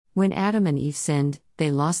When Adam and Eve sinned,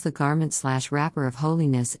 they lost the garment/wrapper of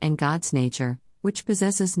holiness and God's nature, which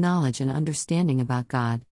possesses knowledge and understanding about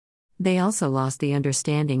God. They also lost the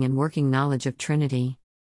understanding and working knowledge of Trinity.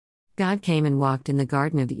 God came and walked in the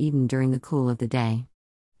Garden of Eden during the cool of the day.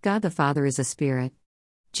 God the Father is a spirit.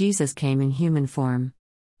 Jesus came in human form.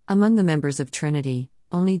 Among the members of Trinity,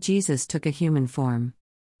 only Jesus took a human form.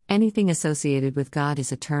 Anything associated with God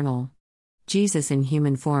is eternal. Jesus in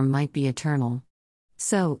human form might be eternal.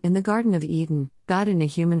 So, in the Garden of Eden, God in a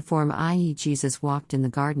human form, i.e., Jesus, walked in the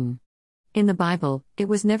garden. In the Bible, it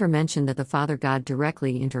was never mentioned that the Father God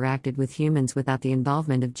directly interacted with humans without the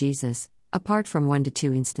involvement of Jesus, apart from 1 to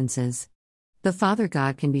 2 instances. The Father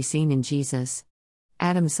God can be seen in Jesus.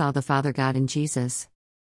 Adam saw the Father God in Jesus.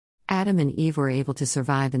 Adam and Eve were able to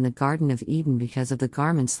survive in the Garden of Eden because of the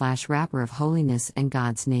garment/wrapper of holiness and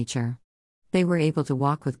God's nature. They were able to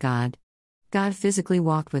walk with God. God physically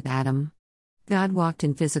walked with Adam. God walked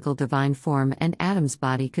in physical divine form, and Adam's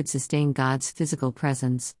body could sustain God's physical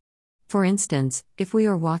presence. For instance, if we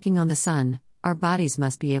are walking on the sun, our bodies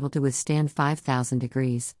must be able to withstand 5,000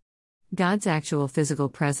 degrees. God's actual physical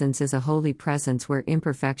presence is a holy presence where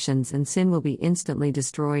imperfections and sin will be instantly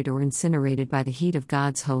destroyed or incinerated by the heat of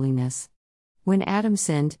God's holiness. When Adam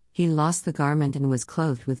sinned, he lost the garment and was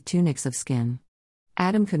clothed with tunics of skin.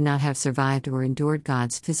 Adam could not have survived or endured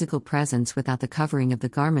God's physical presence without the covering of the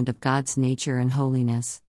garment of God's nature and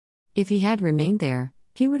holiness. If he had remained there,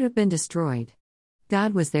 he would have been destroyed.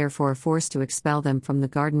 God was therefore forced to expel them from the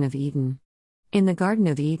Garden of Eden. In the Garden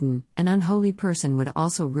of Eden, an unholy person would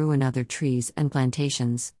also ruin other trees and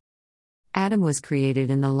plantations. Adam was created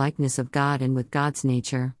in the likeness of God and with God's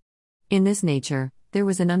nature. In this nature, there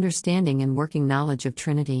was an understanding and working knowledge of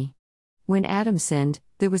Trinity. When Adam sinned,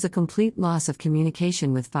 there was a complete loss of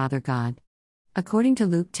communication with Father God. According to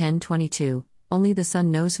Luke 10:22, only the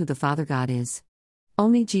Son knows who the Father God is.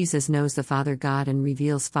 Only Jesus knows the Father God and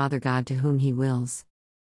reveals Father God to whom he wills.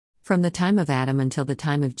 From the time of Adam until the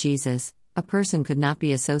time of Jesus, a person could not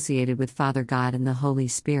be associated with Father God and the Holy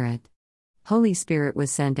Spirit. Holy Spirit was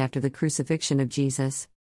sent after the crucifixion of Jesus.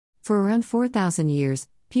 For around 4,000 years,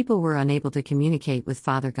 people were unable to communicate with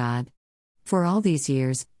Father God. For all these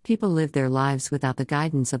years, people lived their lives without the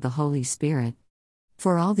guidance of the Holy Spirit.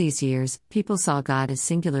 For all these years, people saw God as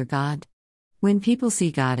singular God. When people see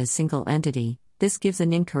God as single entity, this gives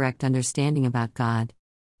an incorrect understanding about God.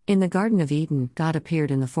 In the Garden of Eden, God appeared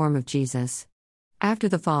in the form of Jesus. After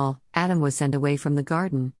the fall, Adam was sent away from the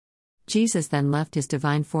garden. Jesus then left his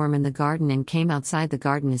divine form in the garden and came outside the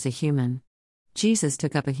garden as a human. Jesus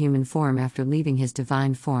took up a human form after leaving his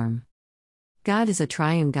divine form. God is a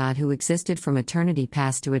triune God who existed from eternity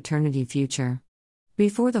past to eternity future.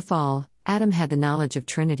 Before the fall, Adam had the knowledge of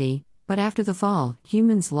Trinity, but after the fall,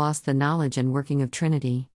 humans lost the knowledge and working of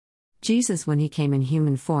Trinity. Jesus, when he came in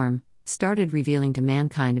human form, started revealing to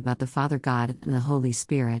mankind about the Father God and the Holy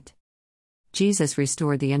Spirit. Jesus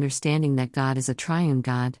restored the understanding that God is a triune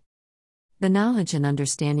God. The knowledge and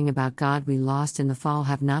understanding about God we lost in the fall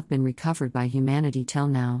have not been recovered by humanity till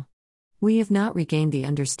now. We have not regained the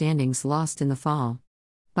understandings lost in the fall.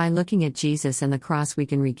 By looking at Jesus and the cross, we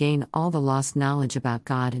can regain all the lost knowledge about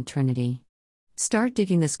God and Trinity. Start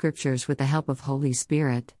digging the scriptures with the help of Holy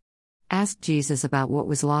Spirit. Ask Jesus about what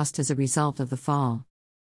was lost as a result of the fall.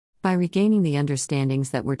 By regaining the understandings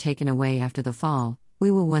that were taken away after the fall,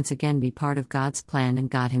 we will once again be part of God's plan and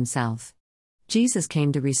God Himself. Jesus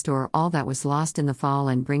came to restore all that was lost in the fall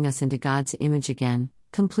and bring us into God's image again,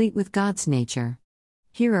 complete with God's nature.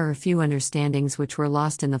 Here are a few understandings which were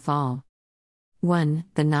lost in the fall. 1.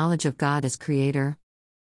 The knowledge of God as Creator.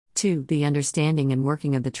 2. The understanding and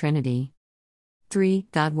working of the Trinity. 3.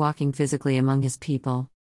 God walking physically among His people.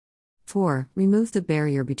 4. Remove the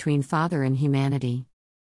barrier between Father and humanity.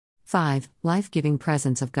 5. Life-giving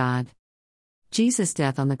presence of God. Jesus'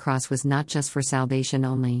 death on the cross was not just for salvation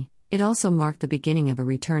only, it also marked the beginning of a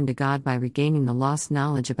return to God by regaining the lost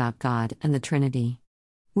knowledge about God and the Trinity.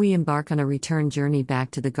 We embark on a return journey back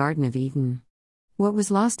to the Garden of Eden. What was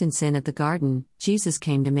lost in sin at the garden, Jesus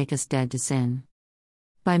came to make us dead to sin.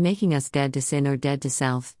 By making us dead to sin or dead to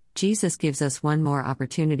self, Jesus gives us one more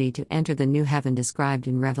opportunity to enter the new heaven described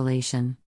in Revelation.